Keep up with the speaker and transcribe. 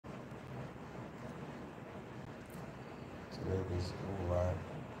Today was alright.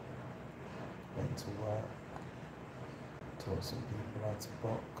 Went to work, taught some people how to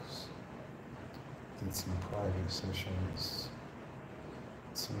box, did some private sessions,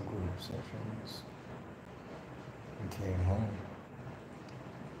 some group sessions, and came home.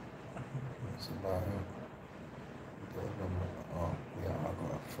 That's about it. Oh, yeah, I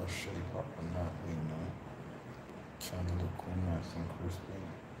got a fresh shape up and that, trying to look all nice and crispy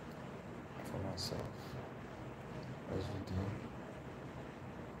for myself, as we do.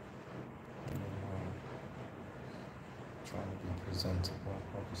 Trying to be presentable,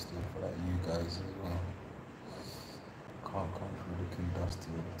 obviously, for like you guys as well. Can't come through looking dusty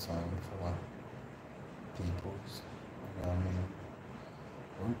all the time for like people's, you know what I mean?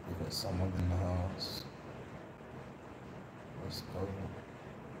 Oh, we got someone in the house. Let's go.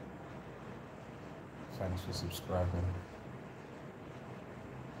 Thanks for subscribing.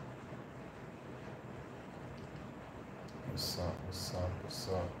 What's up, what's up, what's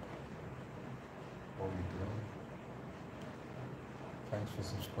up? What we doing? Thanks for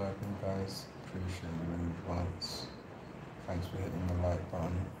subscribing, guys. Appreciate you in advance. Thanks for hitting the like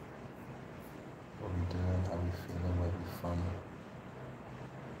button. What we doing? How we feeling? Where we from?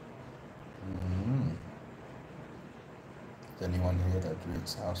 Is anyone here that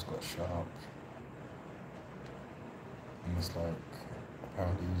Drake's house got shut up? And it's like,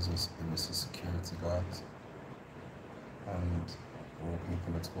 apparently it was a security guard. And all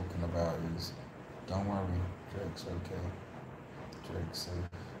people are talking about is, don't worry, Drake's okay. Drake's safe.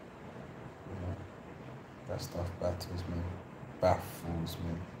 You know, that stuff baffles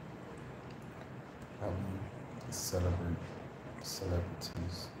me. How we celebrate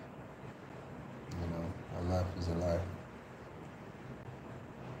celebrities. You know, a life is a life.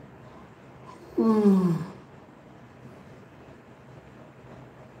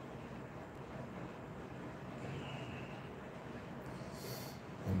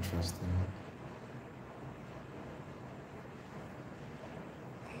 Interesting.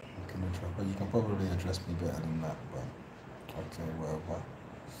 But you can probably address me better than that, but okay, whatever.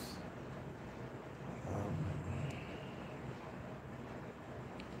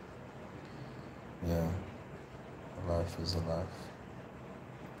 Yeah, a life is a life.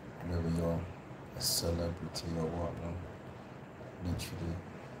 Whether you're a celebrity or whatnot, literally,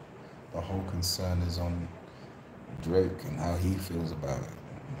 the whole concern is on Drake and how he feels about it.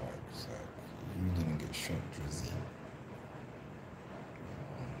 It's like, you didn't get shot, Drizzy.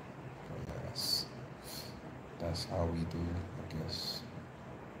 But yes, that's how we do, I guess.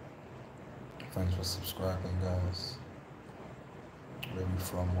 Thanks for subscribing, guys. Where we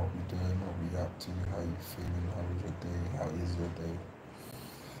from, what we doing, what we up to, how you feeling, how was your day, how is your day,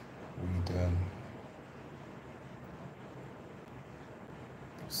 what you doing,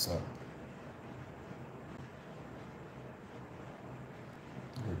 what's up.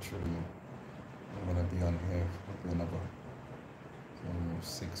 Literally, I'm gonna be on here for probably another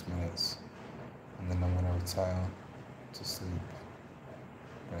 6 minutes, and then I'm gonna retire to sleep.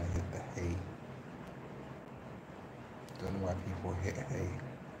 I'm gonna hit the hay. Don't know why people hit hay.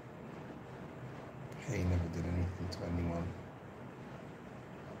 Hay never did anything to anyone.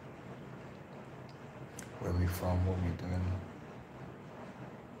 Where we from, what we doing,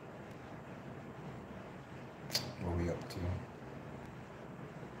 what we up to.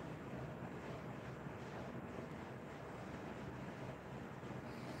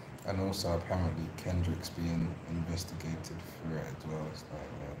 And also apparently Kendrick's being investigated for it as well. It's like,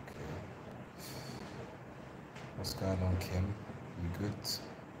 okay. What's going on, Kim? You good?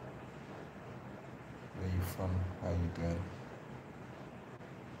 Where you from? How you doing?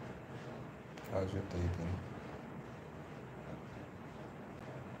 How's your day been?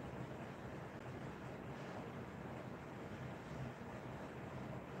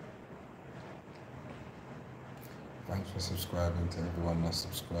 Thanks for subscribing to everyone that's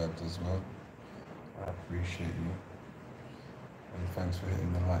subscribed as well. I appreciate you. And thanks for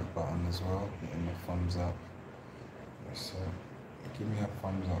hitting the like button as well, hitting the thumbs up. So give me a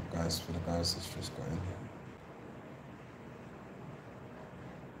thumbs up, guys, for the guys that's just got in here.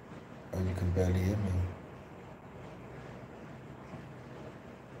 Oh, you can barely hear me.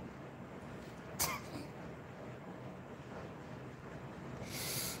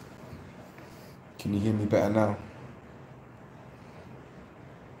 Can you hear me better now?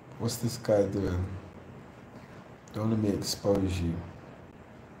 What's this guy doing? Don't let me expose you.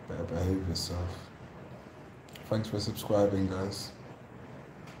 Better behave yourself. Thanks for subscribing, guys.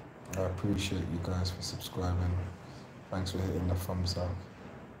 I appreciate you guys for subscribing. Thanks for hitting the thumbs up.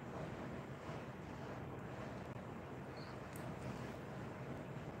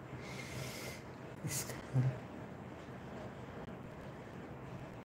 This guy.